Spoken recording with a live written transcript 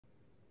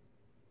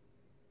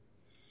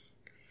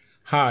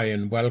Hi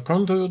and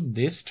welcome to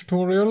this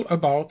tutorial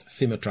about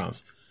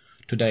Simutrans.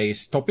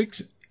 Today's topic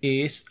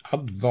is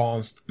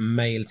advanced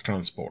mail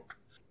transport.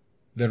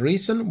 The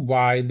reason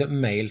why the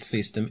mail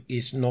system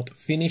is not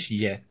finished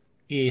yet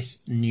is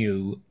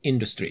new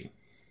industry.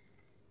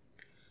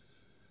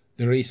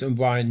 The reason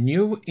why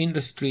new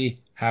industry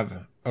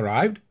have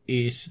arrived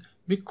is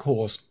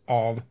because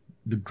of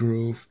the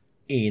growth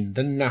in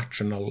the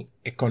national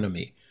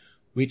economy,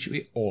 which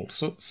we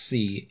also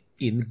see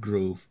in the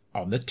growth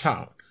of the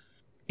town.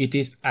 It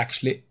is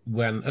actually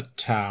when a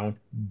town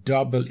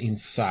double in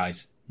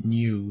size,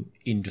 new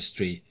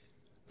industry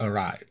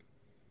arrive.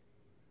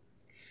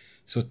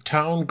 So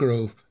town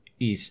growth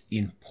is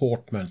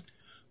important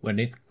when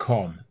it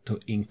comes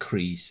to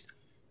increase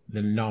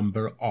the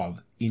number of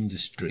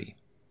industry.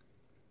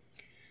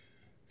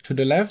 To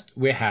the left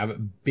we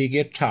have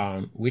bigger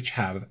town which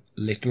have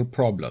little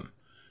problem.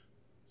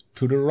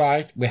 To the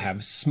right we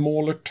have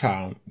smaller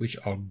town which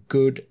are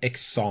good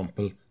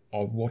example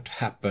of what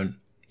happened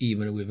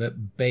even with a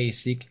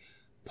basic,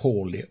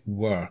 poorly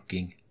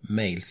working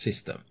mail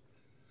system.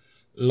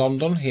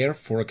 London here,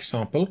 for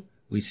example,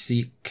 we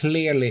see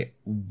clearly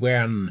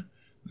when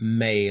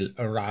mail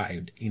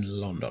arrived in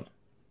London.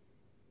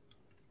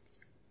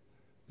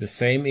 The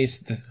same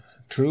is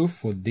true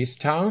for this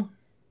town,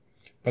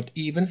 but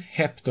even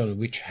Hepton,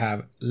 which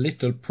have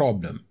little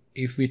problem,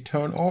 if we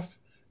turn off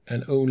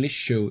and only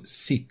show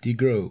city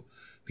grow,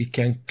 we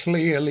can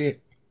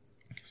clearly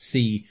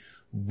see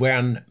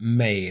when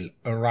mail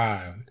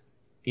arrived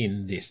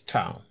in this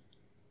town.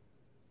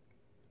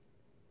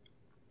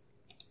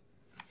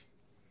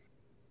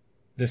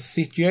 The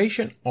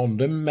situation on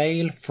the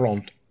mail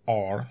front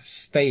are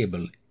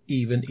stable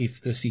even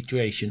if the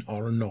situation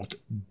are not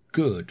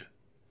good.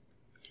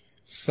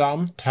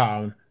 Some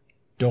towns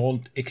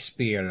don't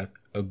experience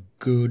a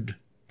good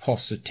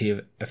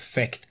positive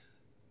effect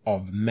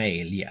of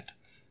mail yet.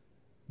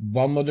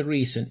 One of the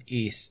reasons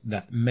is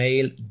that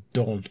mail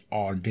don't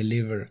are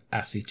delivered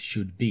as it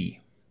should be,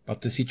 but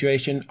the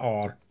situation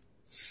are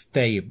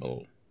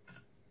stable.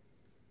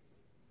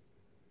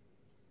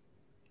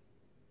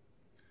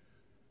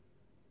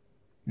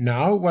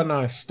 Now when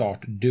I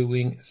start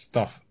doing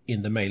stuff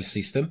in the mail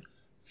system,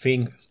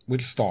 things will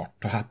start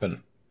to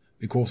happen,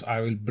 because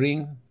I will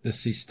bring the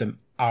system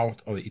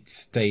out of its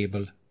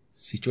stable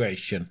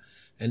situation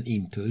and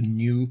into a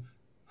new,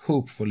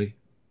 hopefully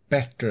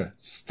better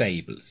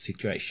stable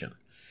situation.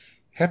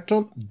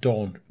 Hepton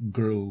don't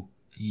grow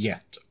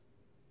yet,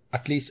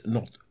 at least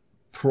not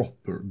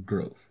proper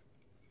growth.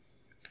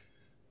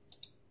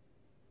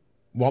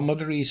 One of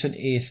the reasons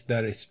is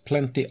there is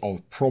plenty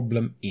of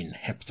problem in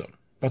Hepton,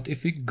 but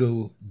if we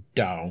go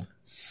down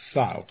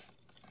south,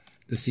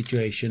 the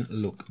situation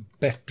look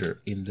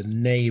better in the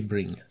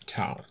neighboring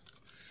town,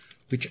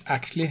 which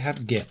actually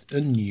have get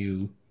a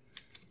new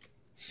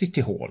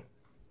city hall,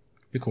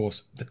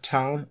 because the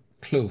town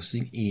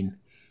closing in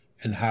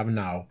and have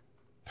now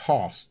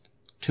passed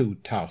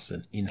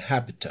 2,000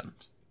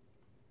 inhabitants.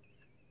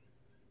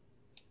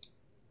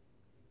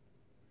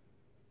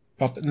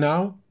 But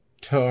now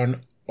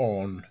turn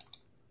on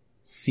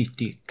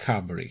city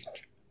coverage,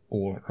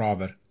 or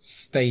rather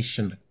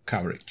station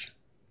coverage.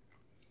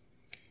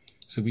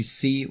 So we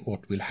see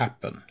what will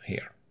happen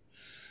here.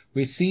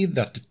 We see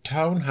that the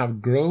town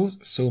have grown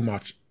so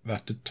much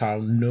that the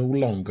town no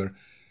longer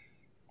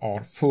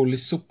are fully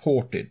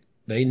supported.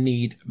 They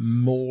need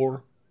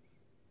more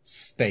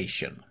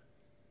station.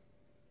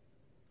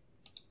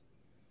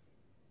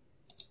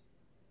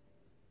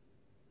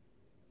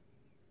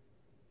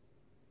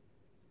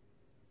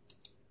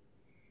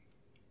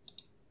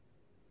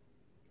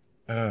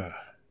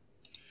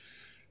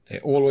 They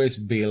always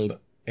build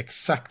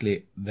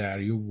exactly there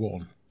you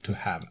want to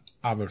have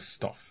other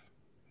stuff.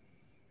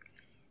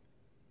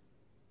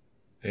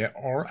 They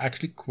are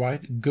actually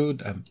quite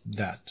good at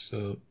that,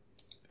 so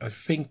I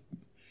think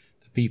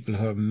the people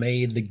who have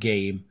made the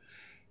game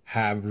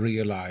have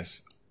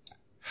realized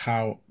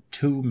how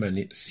too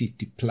many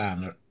city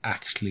planners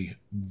actually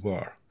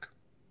work.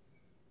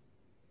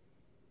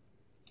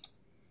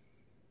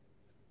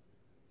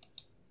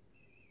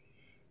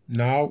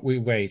 Now we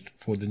wait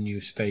for the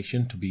new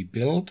station to be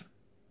built.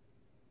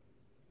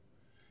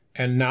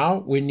 And now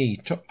we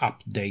need to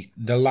update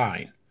the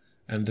line.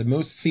 And the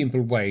most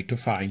simple way to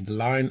find the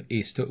line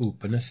is to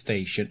open a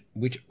station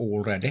which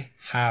already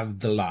have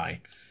the line.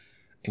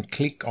 And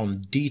click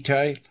on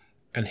detail,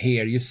 and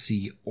here you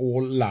see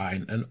all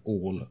line and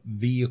all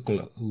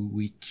vehicle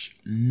which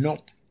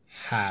not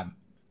have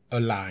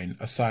a line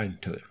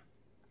assigned to it.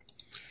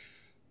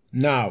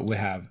 Now we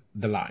have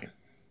the line.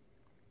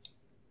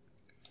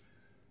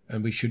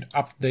 And we should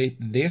update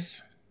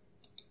this.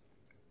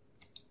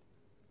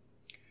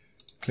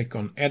 Click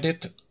on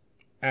edit,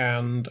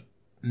 and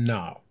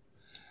now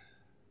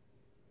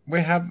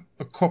we have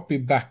a copy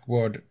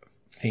backward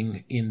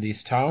thing in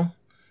this town.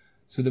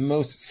 So the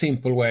most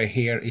simple way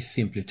here is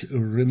simply to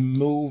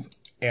remove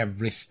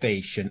every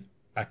station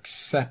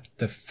except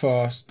the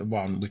first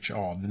one, which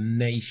are the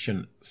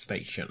nation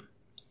station.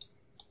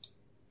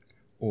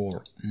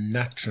 or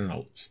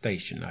national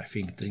station. I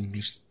think the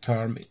English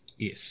term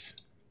is.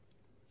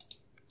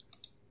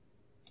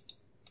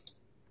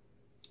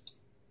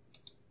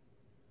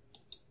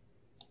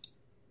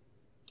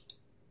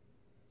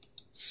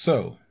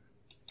 So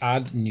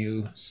add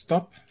new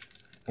stop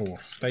or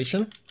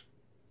station.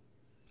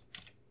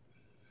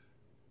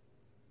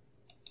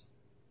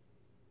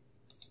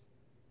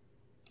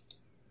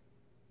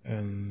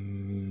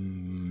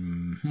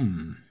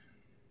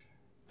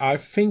 I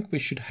think we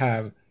should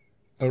have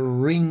a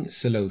ring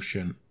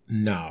solution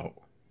now,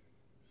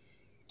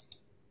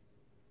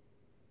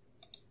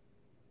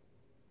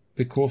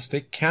 because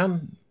they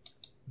can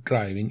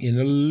driving in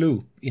a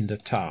loop in the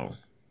town.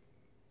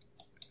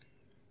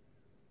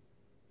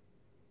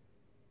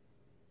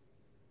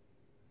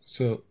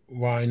 So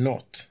why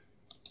not?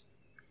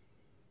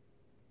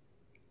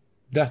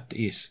 That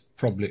is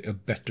probably a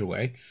better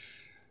way.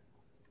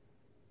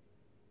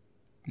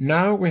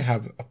 Now we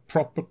have a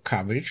proper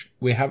coverage.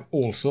 We have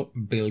also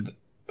built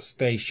a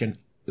station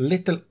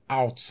little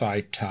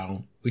outside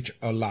town which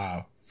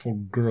allow for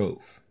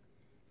growth.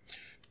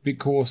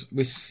 Because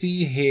we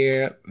see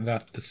here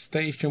that the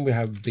station we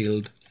have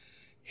built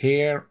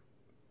here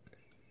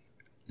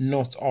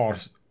not are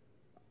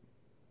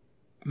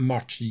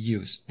much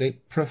used. They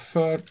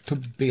prefer to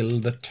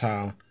build the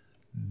town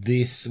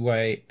this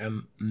way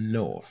and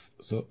north.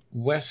 So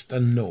west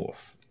and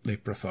north they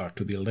prefer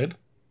to build it.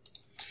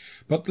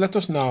 But let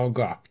us now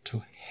go up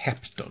to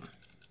Hepton.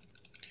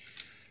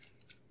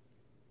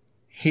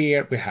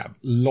 Here we have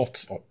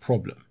lots of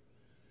problems.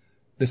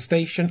 The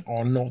stations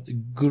are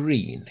not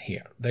green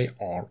here, they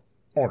are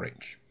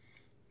orange.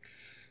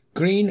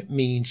 Green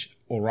means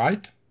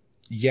alright,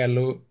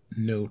 yellow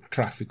no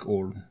traffic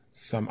or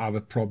some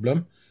other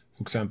problem.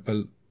 For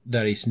example,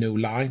 there is no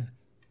line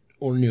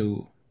or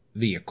no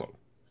vehicle.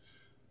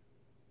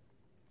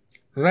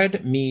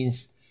 Red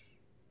means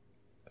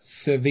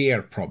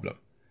severe problem.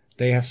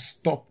 They have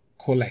stopped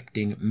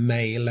collecting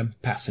mail and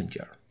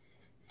passenger.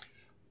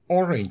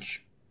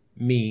 Orange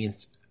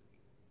means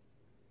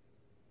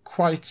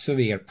quite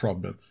severe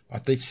problem,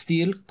 but they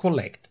still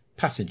collect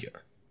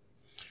passenger,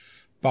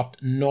 but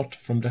not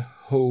from the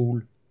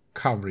whole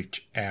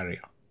coverage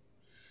area.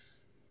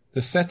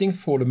 The setting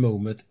for the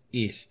moment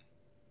is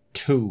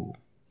 2.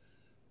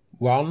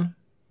 1,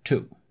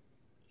 2.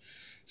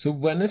 So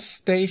when a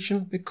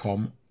station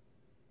become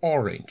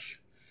orange,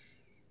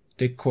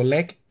 they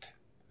collect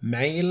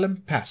mail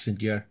and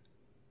passenger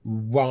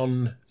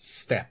one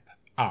step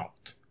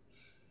out.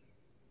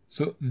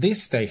 So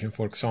this station,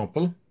 for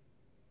example,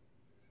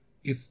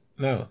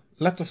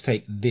 let us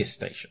take this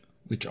station,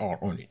 which are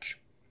orange.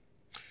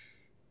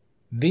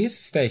 This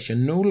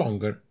station no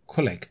longer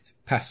collect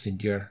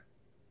passenger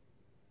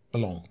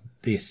along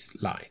this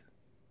line.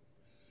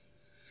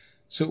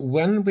 So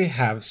when we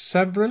have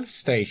several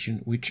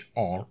stations which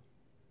are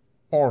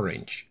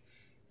orange,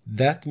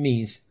 that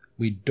means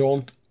we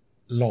don't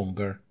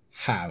longer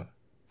have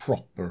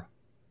proper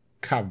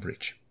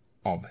coverage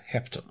of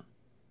Hepton.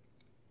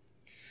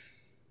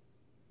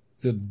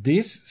 So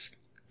this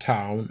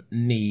town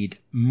need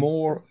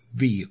more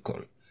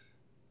vehicle,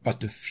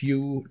 but a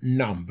few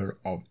number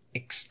of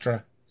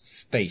extra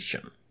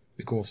station,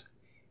 because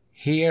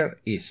here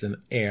is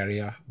an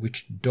area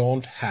which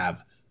don't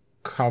have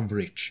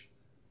coverage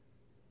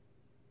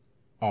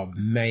of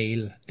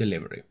mail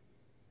delivery.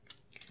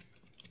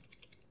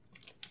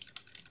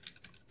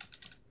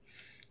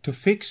 To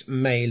fix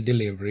mail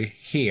delivery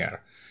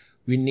here,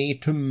 we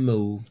need to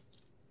move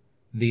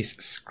this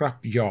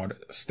scrapyard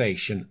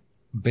station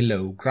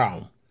below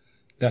ground.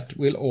 That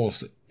will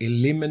also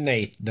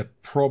eliminate the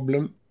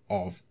problem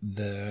of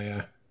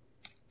the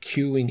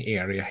queuing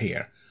area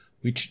here,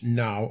 which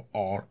now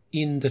are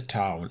in the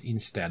town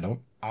instead of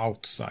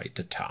outside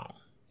the town.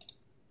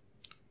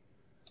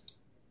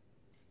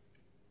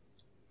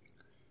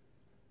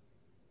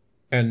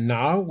 And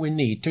now we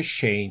need to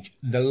change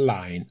the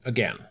line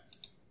again.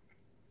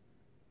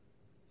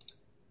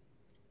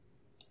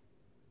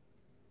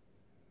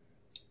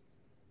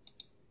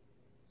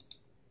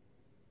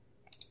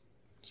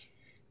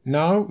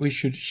 Now we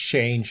should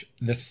change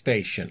the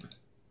station.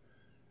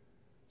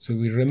 So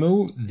we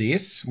remove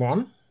this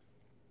one,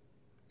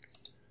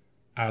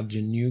 add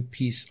a new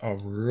piece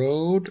of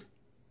road,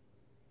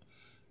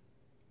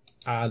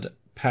 add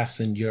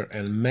passenger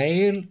and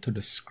mail to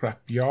the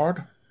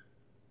scrapyard.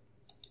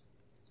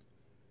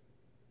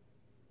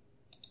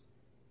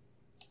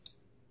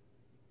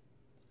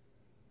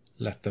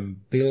 Let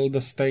them build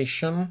the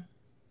station.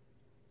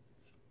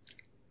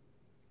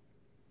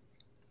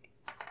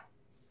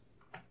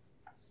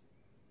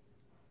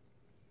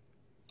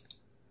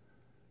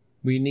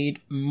 We need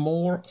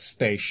more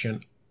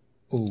station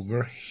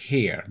over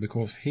here,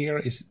 because here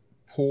is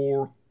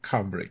poor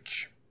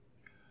coverage.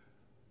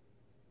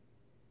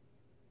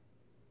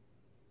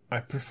 I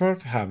prefer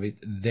to have it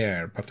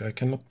there, but I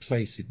cannot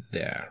place it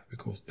there,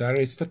 because there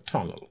is the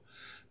tunnel.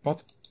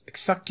 But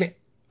exactly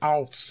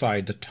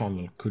outside the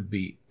tunnel could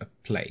be a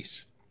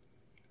place.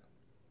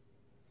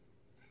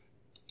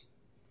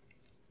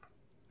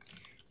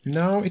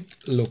 Now it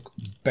looks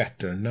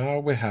better. Now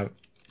we have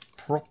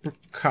proper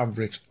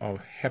coverage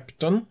of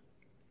Hepton.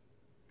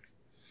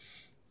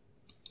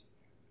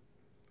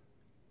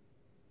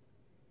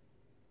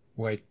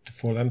 wait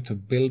for them to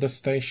build a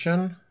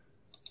station.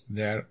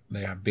 There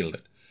they have built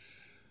it.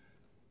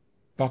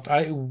 But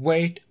I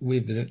wait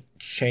with the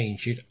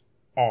change it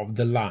of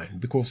the line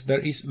because there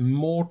is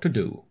more to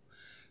do.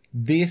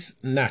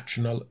 This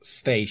national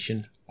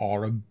station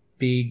are a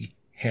big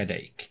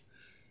headache.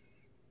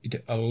 It's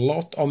a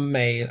lot of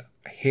mail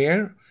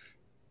here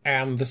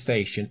and the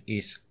station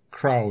is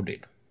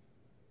crowded.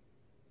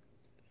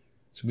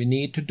 So we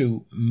need to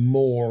do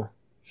more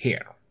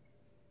here.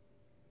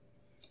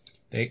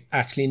 They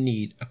actually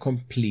need a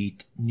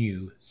complete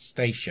new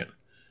station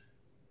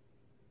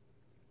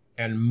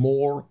and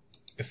more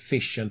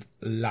efficient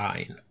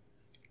line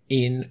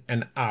in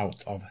and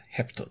out of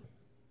Hepton.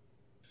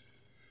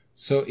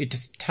 So it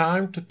is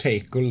time to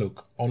take a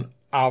look on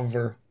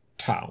our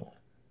town,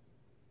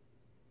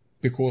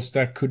 because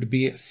there could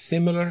be a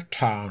similar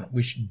town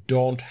which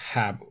don't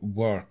have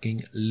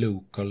working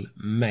local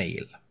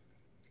mail.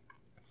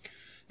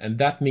 And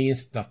that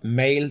means that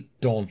mail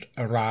don't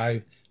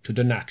arrive to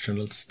the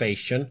national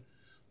station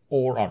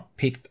or are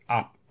picked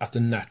up at the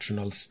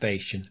national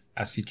station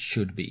as it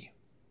should be.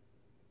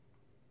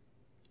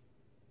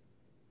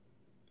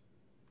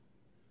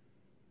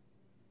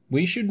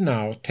 We should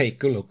now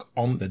take a look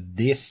on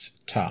this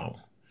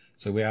town.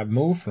 So we have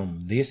moved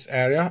from this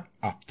area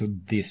up to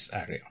this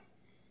area.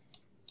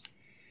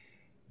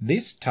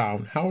 This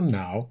town has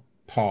now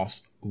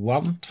passed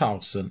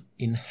 1,000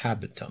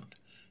 inhabitants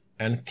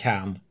and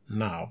can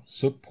now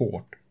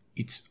support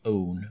its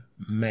own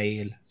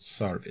mail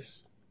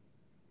service.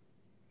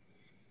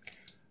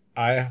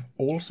 I have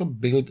also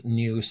built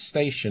new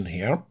station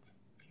here.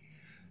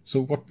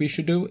 So what we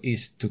should do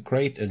is to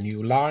create a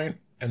new line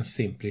and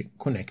simply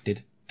connect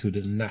it to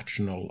the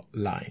national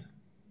line.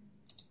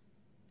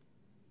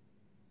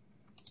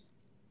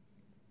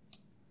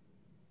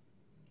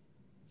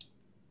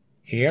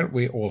 Here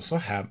we also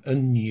have a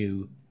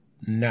new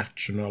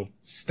national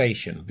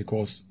station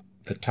because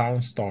the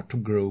town starts to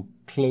grow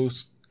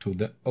close to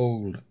the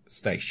old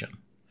station.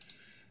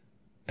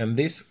 And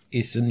this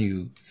is a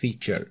new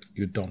feature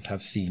you don't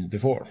have seen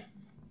before,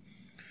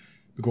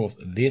 because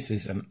this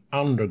is an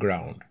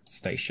underground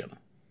station.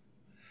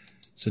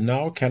 So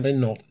now can they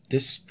not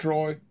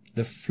destroy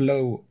the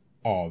flow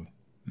of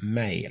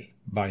mail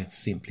by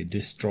simply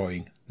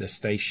destroying the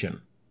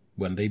station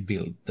when they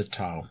build the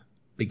town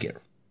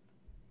bigger.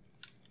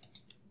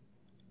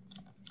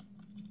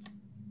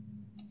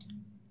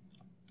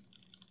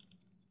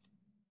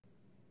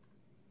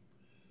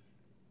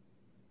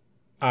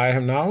 I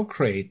have now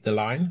created the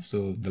line,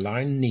 so the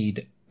line needs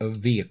a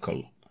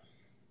vehicle.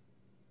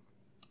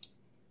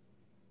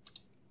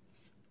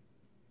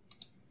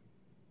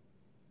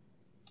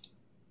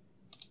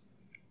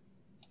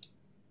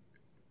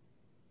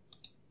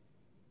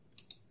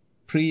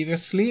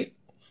 Previously,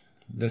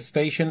 the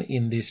station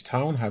in this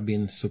town have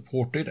been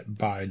supported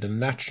by the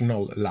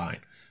national line,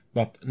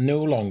 but no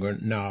longer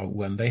now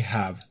when they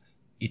have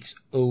its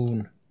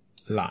own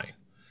line.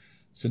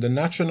 So the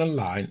national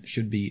line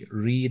should be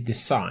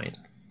redesigned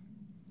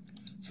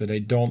so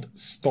they don't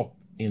stop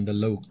in the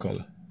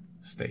local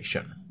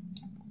station.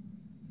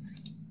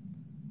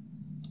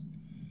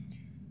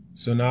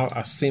 So now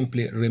I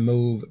simply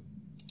remove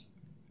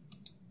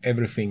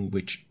everything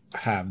which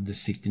have the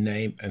city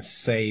name and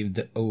save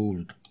the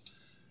old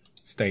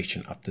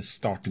station at the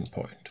starting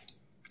point.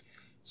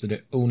 So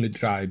they only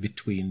drive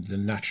between the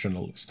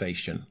national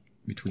station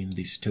between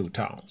these two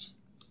towns.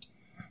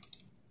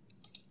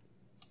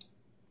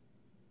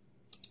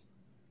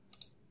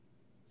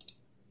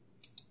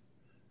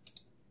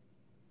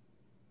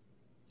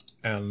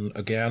 And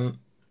again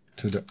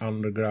to the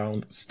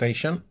underground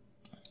station.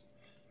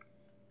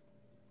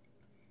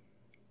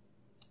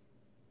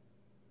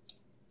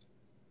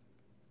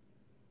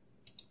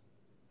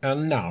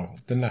 And now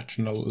the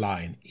national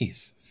line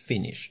is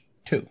finished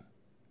too.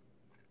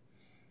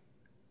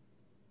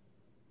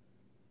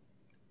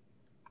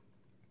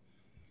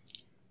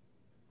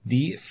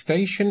 The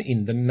station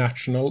in the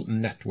national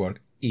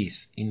network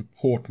is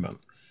important.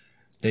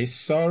 They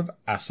serve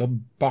as a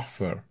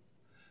buffer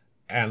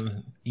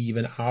and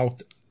even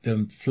out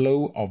the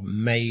flow of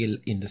mail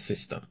in the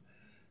system.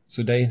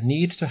 So they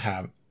need to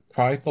have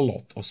quite a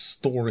lot of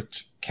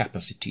storage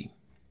capacity.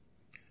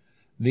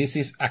 This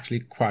is actually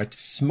quite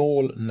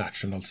small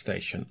national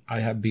station.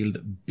 I have built a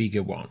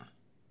bigger one.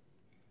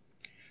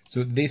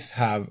 So this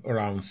have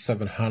around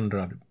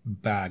 700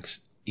 bags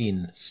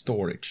in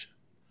storage,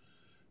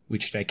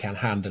 which they can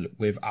handle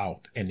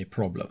without any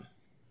problem.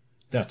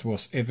 That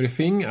was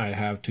everything I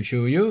have to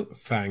show you.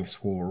 Thanks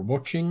for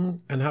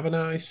watching and have a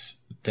nice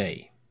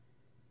day.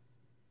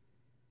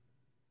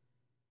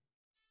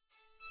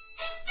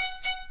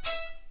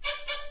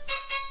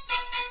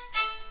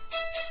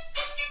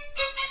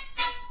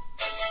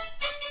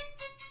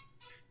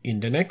 In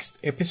the next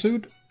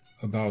episode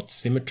about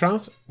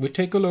Simutrans, we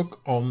take a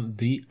look on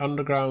the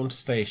underground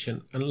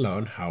station and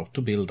learn how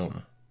to build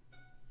on.